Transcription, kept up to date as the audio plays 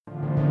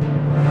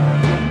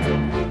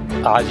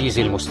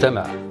عزيزي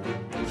المستمع،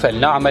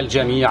 فلنعمل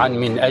جميعا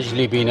من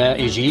أجل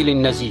بناء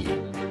جيل نزيه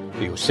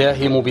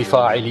يساهم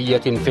بفاعلية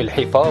في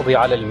الحفاظ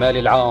على المال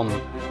العام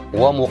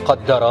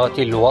ومقدرات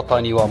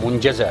الوطن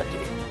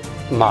ومنجزاته.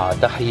 مع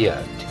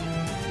تحيات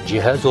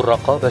جهاز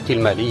الرقابة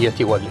المالية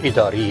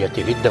والإدارية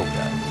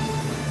للدولة.